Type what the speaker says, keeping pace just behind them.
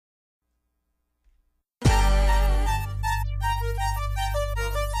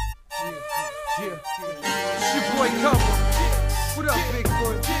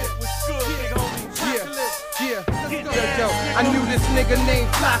nigga named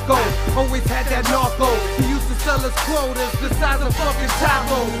Flacco. Always had that narco. He used to sell his quotas the size of fucking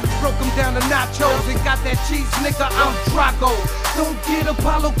tacos. Broke him down to nachos and got that cheese, nigga. I'm Drago. Don't get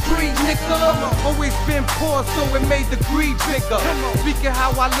Apollo Creed, nigga. Always been poor, so it made the greed bigger. Speaking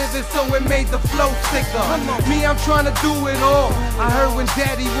how I live it, so it made the flow sicker. Me, I'm trying to do it all. I heard when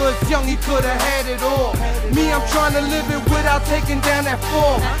daddy was young, he could've had it all. Me, I'm trying to live it without taking down that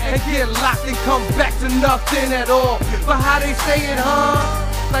fall and get locked and come back to nothing at all. But how they say it, huh?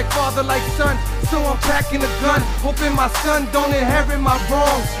 Like father, like son. So I'm packing a gun, hoping my son don't inherit my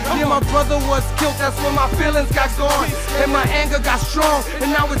wrongs. Yeah, my brother was killed, that's when my feelings got gone. And my anger got strong,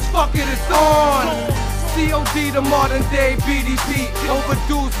 and now it's fuck it, it's on. COD, the modern day BDP.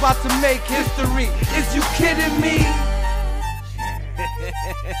 Overdue's about to make history. Is you kidding me?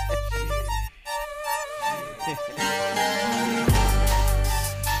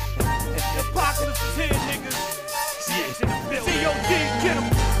 Apocalypse is here, niggas. COD, get him.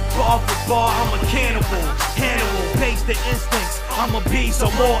 Bar for bar, I'm a cannibal. Hannibal, base the instincts. I'm a beast, so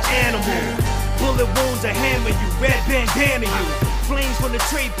more animal. Bullet wounds to hammer you, red bandana you. Flames from the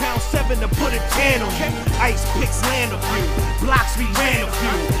trade pound 7 to put a tan on you. Ice picks land a few, blocks we ran a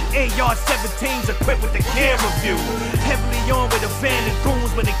few. AR-17s equipped with the camera view. Heavily armed with a van and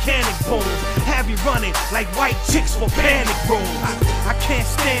goons with mechanic booms. Have you running like white chicks for panic rooms. I can't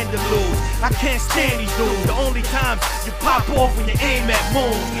stand to lose, I can't stand these dudes. The only times you pop off when you aim at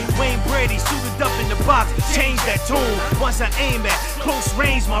moons. Wayne Brady suited up in the box, change that tune. Once I aim at close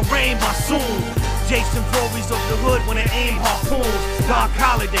range, my rain, my soon. Jason Voorhees off the hood when I aim harpoons. Dark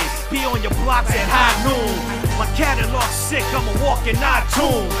holiday, be on your blocks at high noon. My catalog's sick, I'm a walking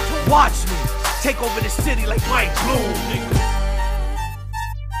iTunes. Watch me, take over the city like Mike Bloom.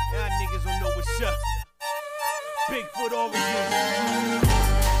 Y'all niggas don't know what's up. Bigfoot origins,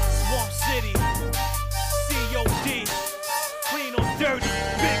 Swampcity, COD, clean on dirty,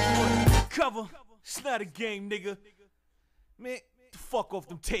 Bigfoot, cover, it's not a game, nigga. Man, get the fuck off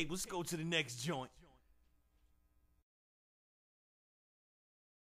them tables, let's go to the next joint.